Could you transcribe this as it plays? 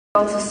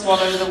To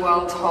swallow the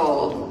world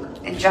whole,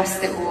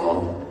 ingest it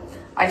all.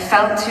 I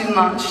felt too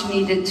much,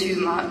 needed too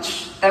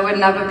much. There would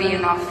never be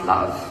enough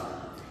love.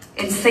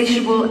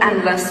 Insatiable,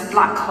 endless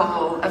black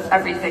hole of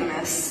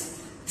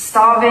everythingness.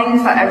 Starving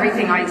for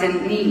everything I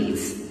didn't need.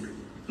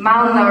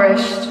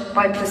 Malnourished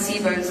by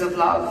placebos of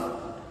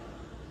love.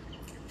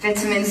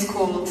 Vitamins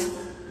called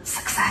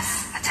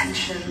success,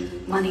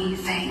 attention, money,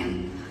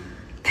 fame.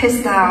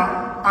 Pissed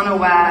out,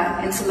 unaware,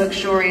 into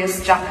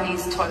luxurious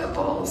Japanese toilet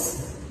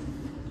bowls.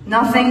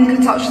 Nothing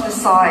could touch the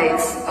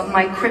sides of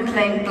my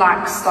crippling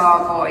black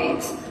star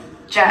void,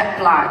 jet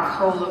black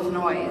hole of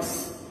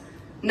noise.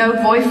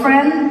 No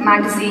boyfriend,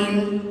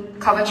 magazine,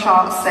 cover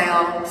chart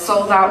sale,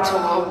 sold out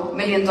tour, $1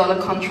 million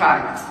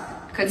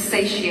contract could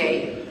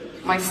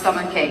satiate my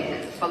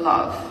stomachache for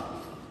love.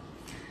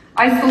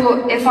 I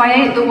thought if I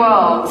ate the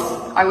world,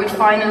 I would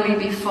finally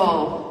be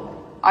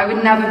full. I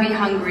would never be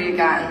hungry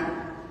again.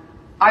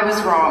 I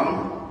was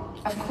wrong.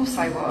 Of course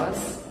I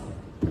was.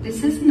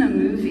 This isn't a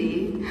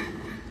movie.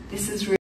 This is real.